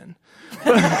for Ian.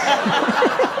 And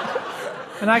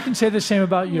I can say the same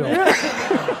about you.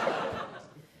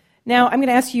 Now, I'm going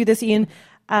to ask you this, Ian.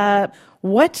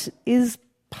 What is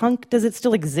punk? Does it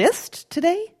still exist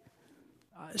today?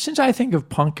 Since I think of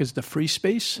punk as the free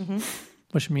space,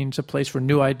 which means a place where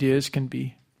new ideas can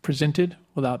be presented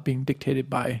without being dictated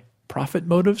by profit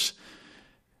motives,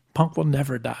 punk will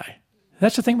never die.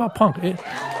 That's the thing about punk.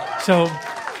 So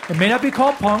it may not be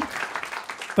called punk,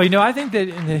 but I think that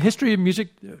in the history of music,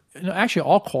 actually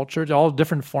all cultures, all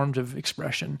different forms of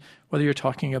expression, whether you're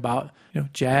talking about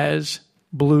jazz,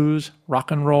 blues,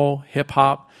 rock and roll, hip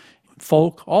hop,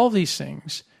 folk, all these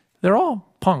things, they're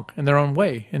all punk in their own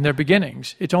way, in their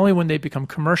beginnings. It's only when they become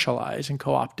commercialized and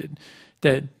co-opted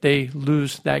that they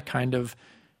lose that kind of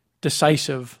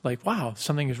decisive, wow,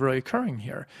 something is really occurring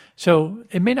here. So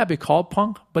it may not be called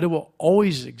punk, but it will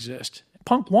always exist.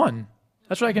 Punk won.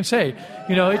 That's what I can say.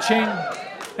 It changed.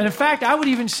 And in fact, I would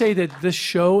even say that this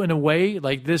show, in a way,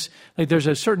 there's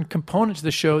a certain component to the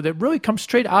show that really comes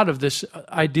straight out of this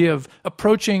idea of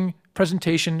approaching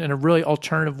presentation in a really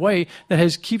alternative way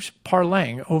that keeps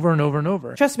parlaying over and over and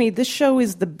over. Trust me, this show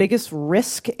is the biggest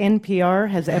risk NPR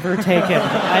has ever taken.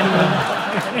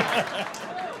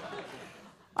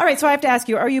 All right, so I have to ask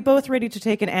you, are you both ready to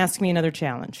take an Ask Me Another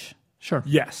challenge? Sure.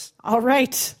 Yes. All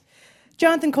right.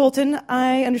 Jonathan Colton,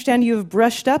 I understand you've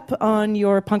brushed up on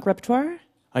your punk repertoire.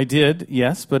 I did,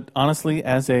 yes, but honestly,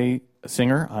 as a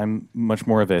singer, I'm much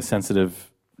more of a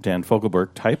sensitive Dan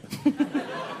Fogelberg type.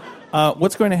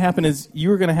 What's going to happen is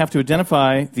you're going to have to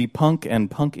identify the punk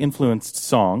and punk-influenced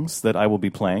songs that I will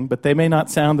be playing, but they may not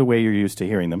sound the way you're used to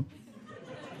hearing them.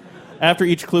 After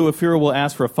each clue, Ophira will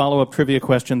ask for a follow-up trivia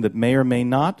question that may or may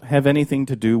not have anything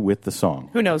to do with the song.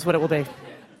 Who knows what it will be.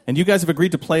 And you guys have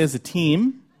agreed to play as a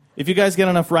team. If you guys get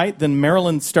enough right, then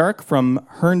Marilyn Stark from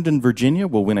Herndon, Virginia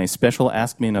will win a special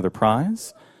Ask Me Another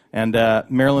prize. And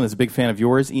Marilyn is a big fan of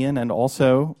yours, Ian, and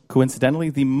also, coincidentally,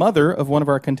 the mother of one of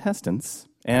our contestants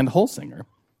and whole singer.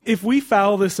 If we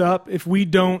foul this up, if we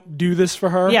don't do this for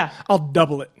her, I'll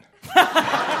double it.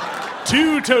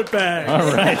 2 tote bags.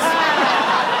 All right.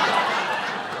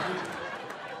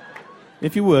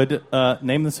 If you would,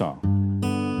 name the song.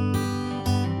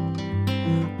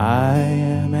 I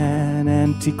am an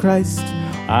antichrist.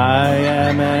 I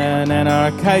am an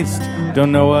anarchist.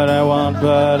 Don't know what I want,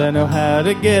 but I know how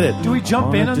to get it. Do we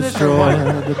jump in on this or what?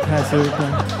 what? The passive.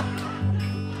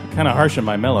 Kind of harsh in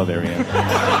my mellow there, Ian.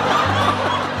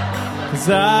 'Cause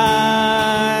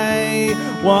I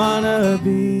wanna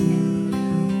be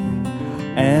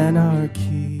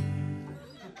anarchy.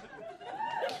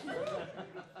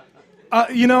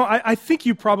 I think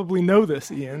you probably know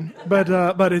this, Ian, but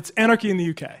it's Anarchy in the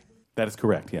UK. That is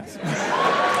correct, yes.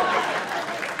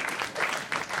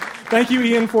 Thank you,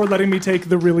 Ian, for letting me take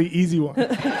the really easy one.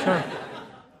 Sure.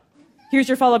 Here's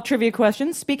your follow-up trivia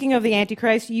question. Speaking of the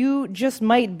Antichrist, you just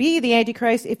might be the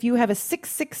Antichrist if you have a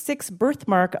 666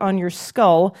 birthmark on your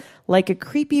skull, like a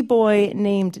creepy boy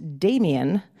named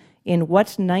Damien in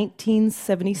what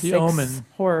 1976 The Omen.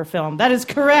 horror film? That is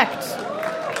correct.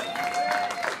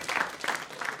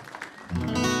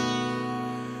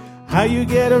 How you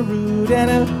get a rude and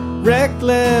a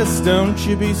reckless? Don't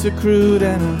you be so crude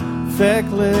and a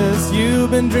feckless.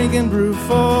 You've been drinking brew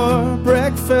for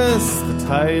breakfast. The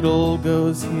title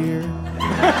goes here.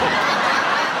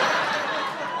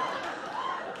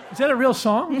 Is that a real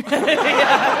song?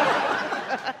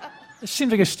 It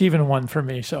seems like a Stephen one for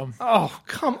me. So. Oh,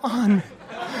 come on.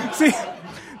 See,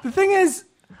 the thing is,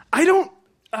 I don't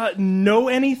know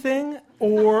anything,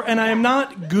 and I am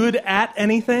not good at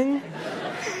anything.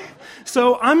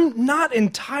 So I'm not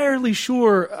entirely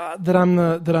sure that I'm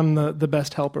the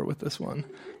best helper with this one.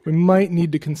 We might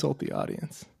need to consult the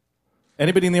audience.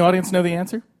 Anybody in the audience know the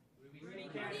answer?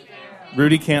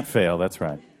 Rudy can't fail. That's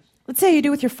right. Let's say you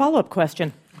do with your follow-up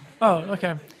question. Oh,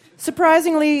 okay.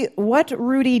 Surprisingly, what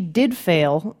Rudy did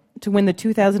fail to win the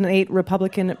 2008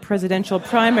 Republican presidential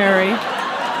primary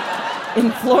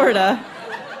in Florida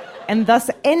and thus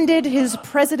ended his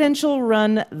presidential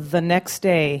run the next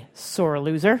day? Sore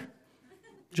loser.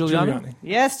 Giuliani?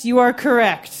 Yes, you are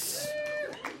correct.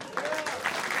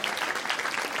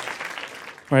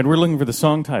 All right, we're looking for the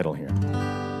song title here.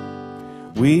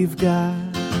 We've got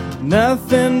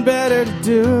nothing better to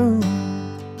do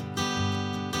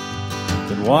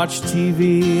than watch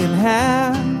TV and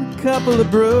have a couple of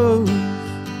brews.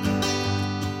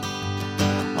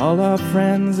 All our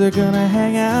friends are gonna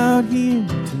hang out here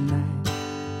tonight.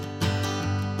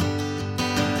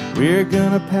 We're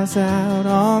gonna pass out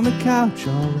on the couch,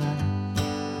 all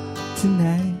right,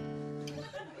 tonight.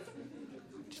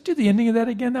 Just do the ending of that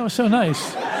again. That was so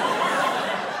nice.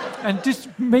 And just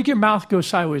make your mouth go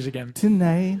sideways again.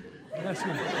 Tonight. That's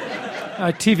good.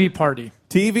 TV Party.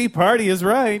 TV Party is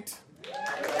right.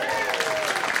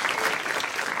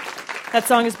 That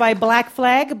song is by Black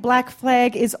Flag. Black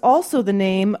Flag is also the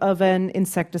name of an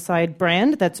insecticide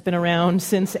brand that's been around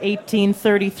since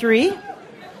 1833.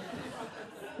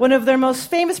 One of their most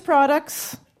famous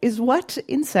products is what?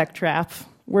 Insect Trap,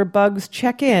 where bugs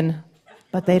check in,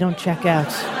 but they don't check out.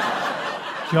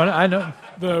 I know.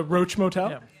 The Roach Motel?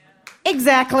 Yeah.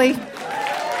 Exactly.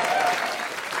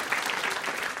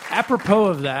 Apropos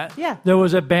of that, Yeah. there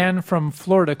was a band from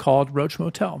Florida called Roach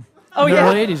Motel. Oh, in the yeah?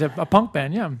 early 80s, a punk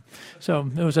band, yeah. So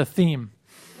it was a theme.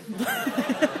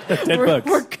 Dead bugs.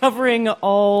 We're covering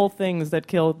all things that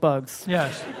kill bugs.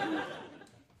 Yes.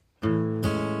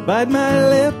 Bite my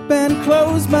lip and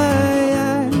close my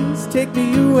eyes. Take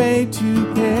me away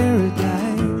to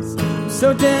paradise. I'm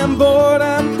so damn bored,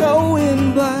 I'm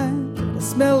going blind. I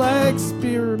smell like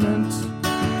spearmint.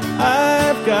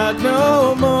 I've got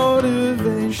no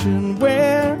motivation.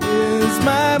 Where is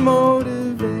my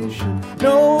motivation?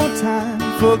 No time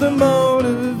for the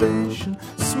motivation,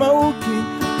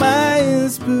 smoking my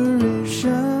inspiration.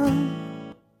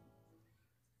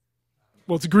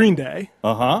 Well, it's Green Day.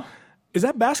 Uh-huh. Is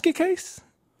that Basket Case?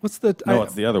 What's the... No,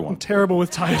 it's the other one. I'm terrible with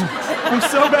titles. I'm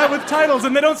so bad with titles,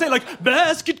 and they don't say, like,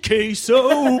 Basket Case,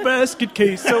 oh, Basket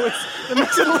Case. So it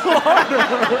makes it a little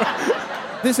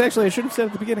harder. This actually, I should have said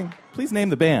at the beginning. Please name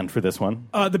the band for this one.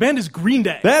 The band is Green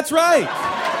Day. That's right!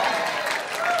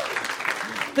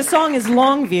 The song is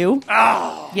Longview.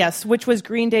 Oh. Yes, which was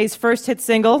Green Day's first hit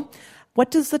single.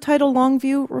 What does the title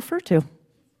Longview refer to?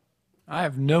 I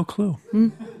have no clue.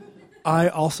 I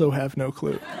also have no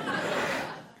clue.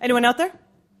 Anyone out there?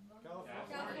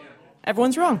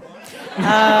 Everyone's wrong.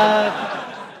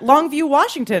 Longview,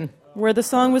 Washington, where the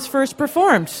song was first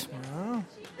performed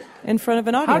in front of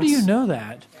an audience. How do you know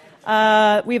that?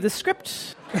 We have the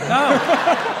script.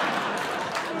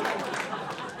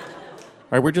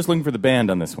 All right, we're just looking for the band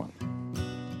on this one.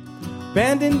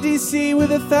 Band in D.C.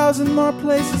 with 1,000 more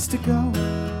places to go.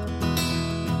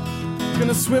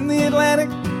 Gonna swim the Atlantic,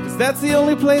 'cause that's the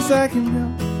only place I can go.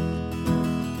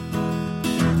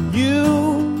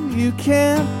 You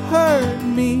can't hurt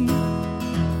me.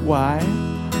 Why?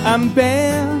 I'm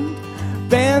banned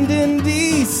in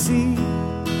D.C.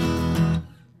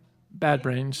 Bad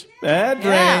Brains. Bad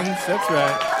Brains, that's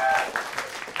right.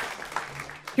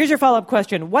 Here's your follow-up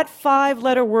question. What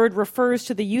 5-letter word refers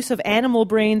to the use of animal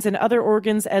brains and other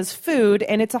organs as food,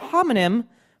 and it's a homonym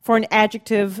for an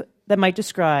adjective that might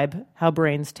describe how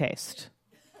brains taste?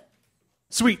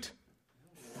 Sweet.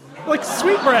 Like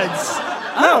sweetbreads.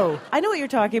 Oh, I know what you're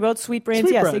talking about. Sweetbrains. Yes,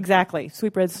 Sweetbread. exactly.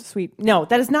 Sweetbreads, sweet. No,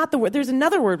 that is not the word. There's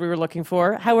another word we were looking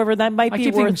for. However, that might I be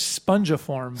keep thinking worth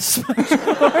spongiform.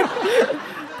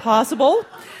 possible.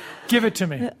 Give it to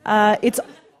me. It's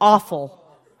awful.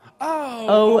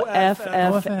 Oh,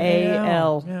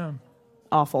 O-F-F-A-L. Yeah.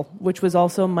 Awful, which was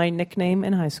also my nickname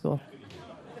in high school.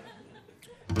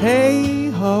 Hey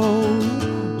ho,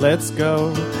 let's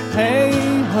go. Hey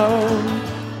ho,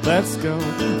 let's go.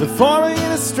 They're forming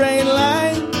in a straight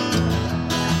line.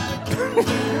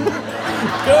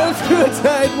 Go through a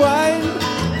tight wind.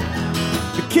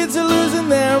 The kids are losing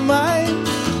their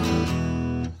minds.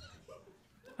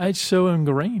 It's so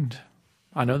ingrained.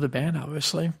 I know the band,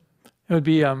 obviously. It would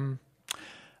be, I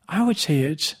would say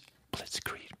it's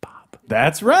Blitzkrieg Bob.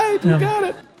 That's right. You got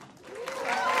it.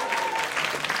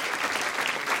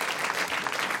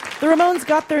 The Ramones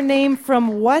got their name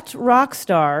from what rock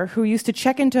star who used to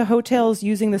check into hotels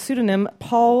using the pseudonym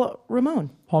Paul Ramone?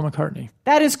 Paul McCartney.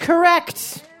 That is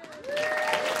correct.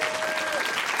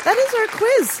 That is our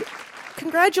quiz.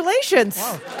 Congratulations.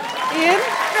 Wow. Ian,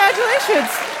 congratulations.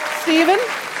 Stephen.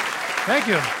 Thank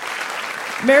you.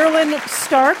 Marilyn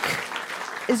Stark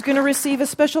is going to receive a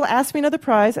special Ask Me Another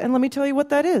prize, and let me tell you what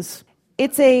that is.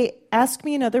 It's a Ask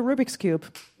Me Another Rubik's Cube.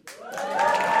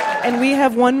 And we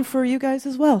have one for you guys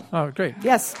as well. Oh, great.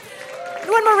 Yes.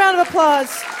 One more round of applause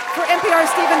for NPR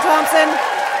Stephen Thompson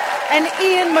and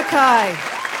Ian MacKaye.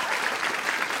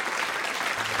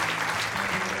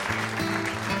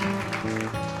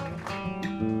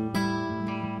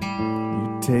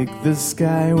 You take the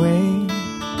skyway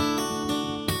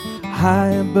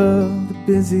high above the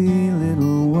busy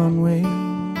little one-way.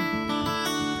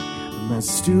 With my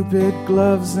stupid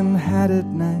gloves and hat at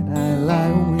night, I lie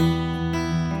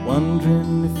awake,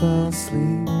 wondering if I'll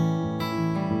sleep,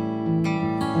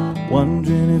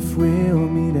 wondering if we'll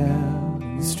meet out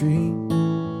in the street.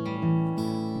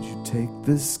 Would you take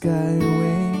the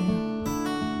skyway?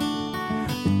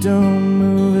 It don't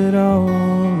move at all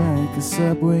like a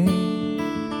subway.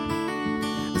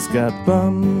 It's got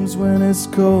bums when it's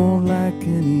cold like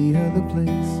any other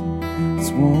place.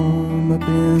 It's warm up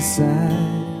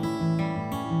inside,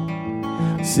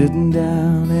 sitting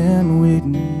down and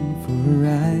waiting for a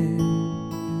ride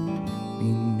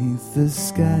beneath the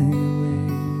skyway.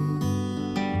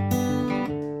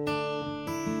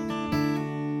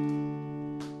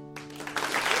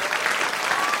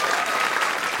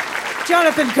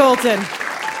 Jonathan Colton.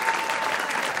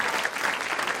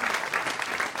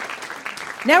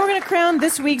 Now we're going to crown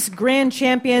this week's grand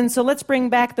champion, so let's bring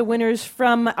back the winners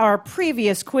from our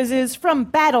previous quizzes. From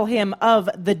Battle Hymn of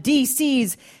the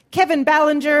DCs, Kevin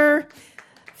Ballinger.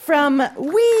 From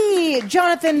Wee,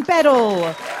 Jonathan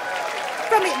Bettle.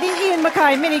 From the Ian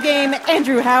MacKaye minigame,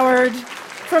 Andrew Howard.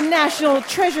 From National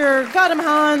Treasure, Gautam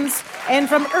Hans. And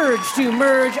from Urge to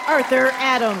Merge, Arthur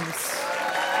Adams.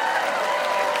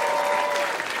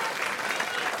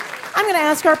 I'm going to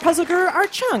ask our puzzle guru,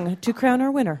 Art Chung, to crown our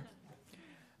winner.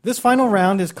 This final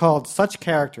round is called Such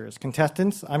Characters.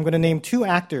 Contestants, I'm going to name 2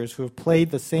 actors who have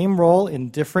played the same role in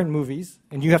different movies,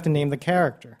 and you have to name the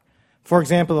character. For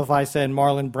example, if I said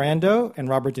Marlon Brando and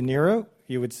Robert De Niro,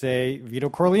 you would say Vito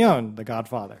Corleone, the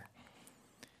Godfather.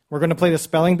 We're going to play the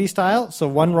spelling bee style, so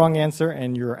one wrong answer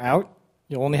and you're out.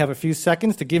 You'll only have a few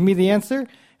seconds to give me the answer,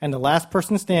 and the last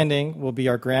person standing will be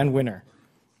our grand winner.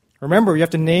 Remember, you have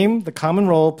to name the common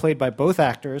role played by both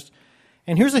actors.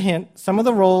 And here's a hint. Some of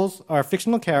the roles are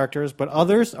fictional characters, but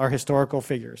others are historical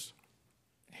figures.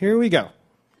 Here we go.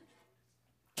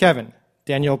 Kevin,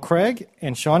 Daniel Craig,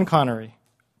 and Sean Connery.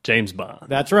 James Bond.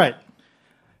 That's right.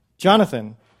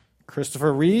 Jonathan,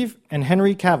 Christopher Reeve, and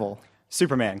Henry Cavill.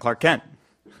 Superman, Clark Kent.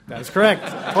 That is correct.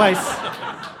 Twice.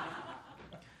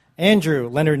 Andrew,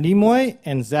 Leonard Nimoy,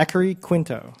 and Zachary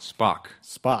Quinto.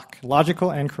 Spock.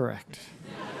 Logical and correct.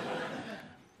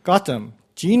 Gautam,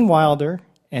 Gene Wilder,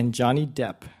 and Johnny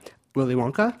Depp. Willy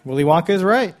Wonka. Willy Wonka is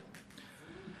right.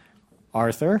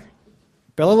 Arthur,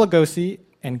 Bela Lugosi,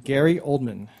 and Gary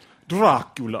Oldman.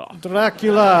 Dracula.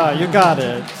 You got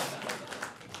it.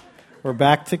 We're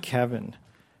back to Kevin.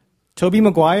 Tobey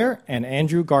Maguire and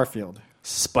Andrew Garfield.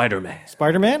 Spider-Man.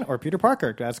 Spider-Man or Peter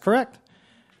Parker. That's correct.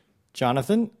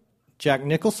 Jonathan, Jack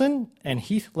Nicholson, and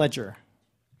Heath Ledger.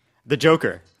 The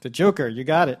Joker. The Joker. You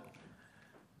got it.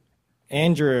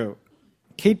 Andrew,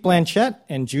 Kate Blanchett,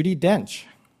 and Judi Dench.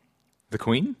 The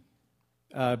Queen?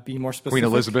 Be more specific. Queen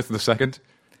Elizabeth II?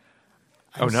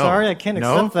 I'm sorry, I can't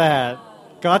accept that.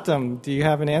 Gautam, do you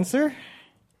have an answer?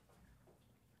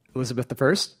 Elizabeth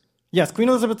I? Yes, Queen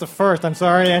Elizabeth I. I'm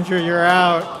sorry, Andrew, you're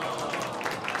out.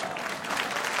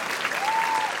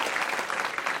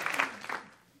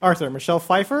 Arthur, Michelle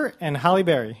Pfeiffer, and Halle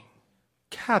Berry.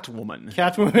 Catwoman.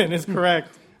 Catwoman is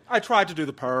correct. I tried to do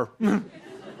the purr.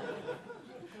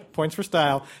 Points for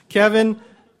style. Kevin,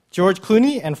 George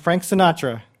Clooney, and Frank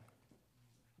Sinatra.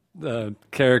 The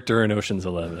character in Ocean's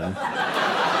 11.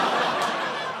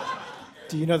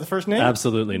 Do you know the first name?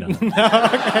 Absolutely not. No,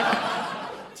 okay.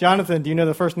 Jonathan, do you know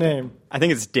the first name? I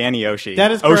think it's Danny Oshie.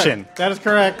 That is correct. Ocean. That is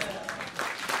correct.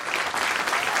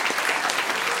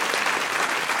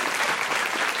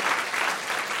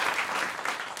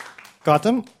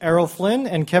 Gautam, Errol Flynn,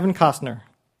 and Kevin Costner.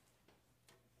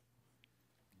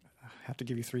 I have to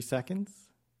give you 3 seconds.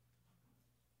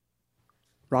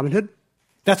 Robin Hood?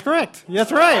 That's correct.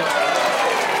 That's right.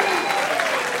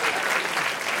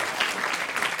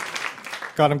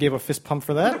 Gautam gave a fist pump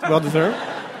for that. Well deserved.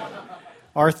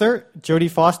 Arthur, Jodie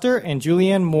Foster, and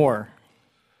Julianne Moore.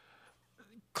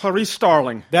 Clarice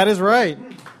Starling. That is right.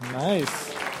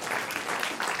 Nice.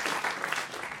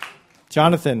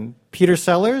 Jonathan, Peter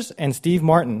Sellers, and Steve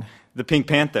Martin. The Pink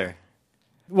Panther.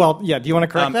 Well, yeah, do you want to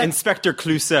correct that? Inspector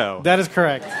Clouseau. That is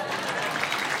correct.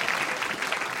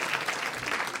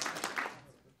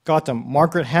 Gautam,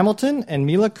 Margaret Hamilton, and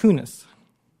Mila Kunis.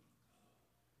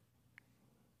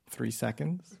 3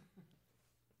 seconds.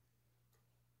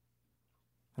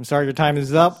 I'm sorry, your time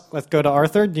is up. Let's go to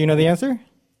Arthur. Do you know the answer?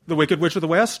 The Wicked Witch of the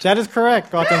West? That is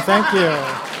correct, Gautam. Thank you.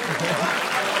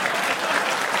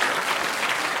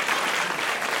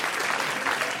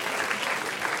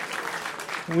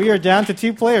 We are down to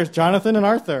 2 players, Jonathan and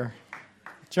Arthur.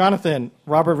 Jonathan,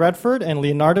 Robert Redford, and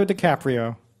Leonardo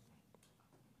DiCaprio.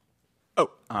 Oh,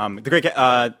 the Great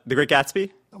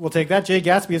Gatsby? We'll take that. Jay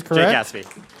Gatsby is correct. Jay Gatsby.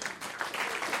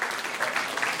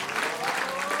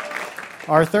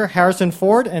 Arthur, Harrison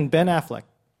Ford, and Ben Affleck.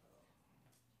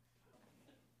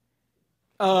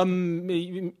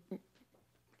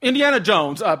 Indiana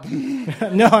Jones.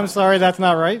 No, I'm sorry, that's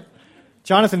not right.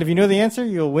 Jonathan, if you know the answer,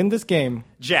 you'll win this game.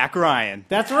 Jack Ryan.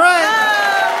 That's right.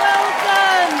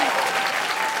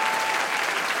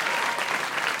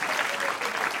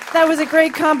 That was a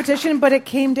great competition, but it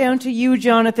came down to you,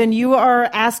 Jonathan. You are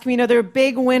Ask Me Another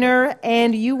big winner,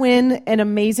 and you win an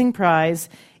amazing prize.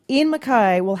 Ian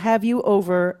MacKaye will have you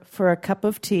over for a cup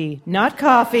of tea. Not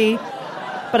coffee,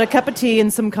 but a cup of tea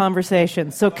and some conversation.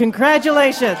 So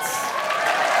congratulations.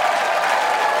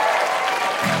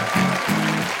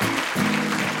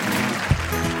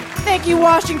 Thank you,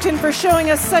 Washington, for showing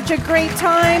us such a great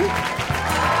time.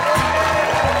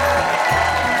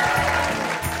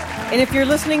 And if you're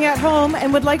listening at home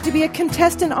and would like to be a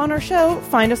contestant on our show,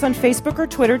 find us on Facebook or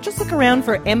Twitter. Just look around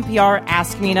for NPR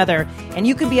Ask Me Another. And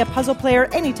you can be a puzzle player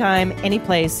anytime,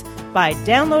 anyplace by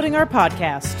downloading our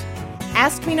podcast.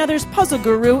 Ask Me Another's puzzle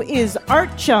guru is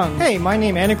Art Chung. Hey, my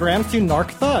name anagrams to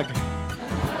Narc Thug.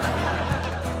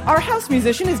 Our house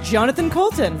musician is Jonathan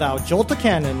Colton. Thou Jolta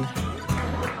Cannon.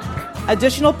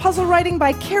 Additional puzzle writing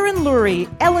by Karen Lurie,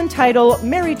 Ellen Title,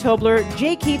 Mary Tobler,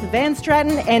 J. Keith Van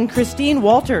Stratton, and Christine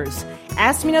Walters.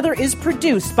 Ask Me Another is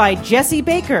produced by Jesse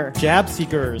Baker, Jab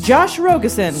Seekers, Josh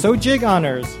Rogeson, Sojig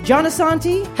Honors, John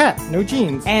Asante, Hat No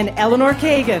Jeans, and Eleanor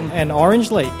Kagan. And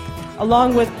Orange Lake.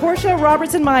 along with Portia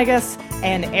Robertson-Migas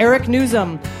and Eric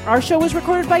Newsom. Our show was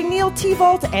recorded by Neil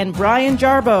Tevault and Brian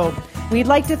Jarbo. We'd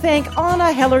like to thank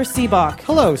Anna Heller-Seebach.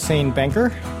 Hello, sane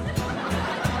banker.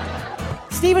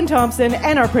 Stephen Thompson,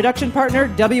 and our production partner,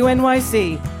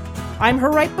 WNYC. I'm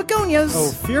her right begonias.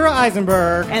 Ophira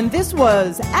Eisenberg. And this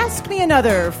was Ask Me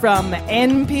Another from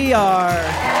NPR.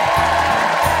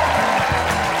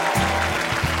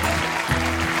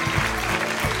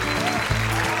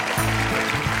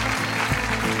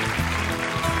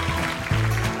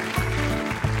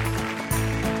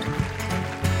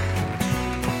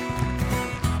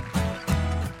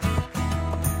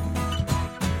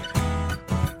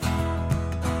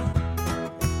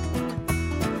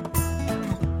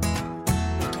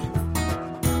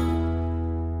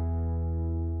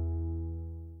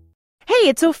 Hey,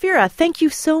 it's Ophira. Thank you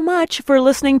so much for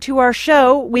listening to our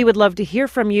show. We would love to hear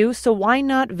from you, so why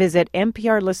not visit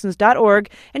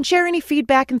nprlistens.org and share any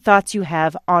feedback and thoughts you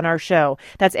have on our show.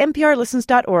 That's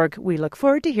nprlistens.org. We look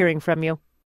forward to hearing from you.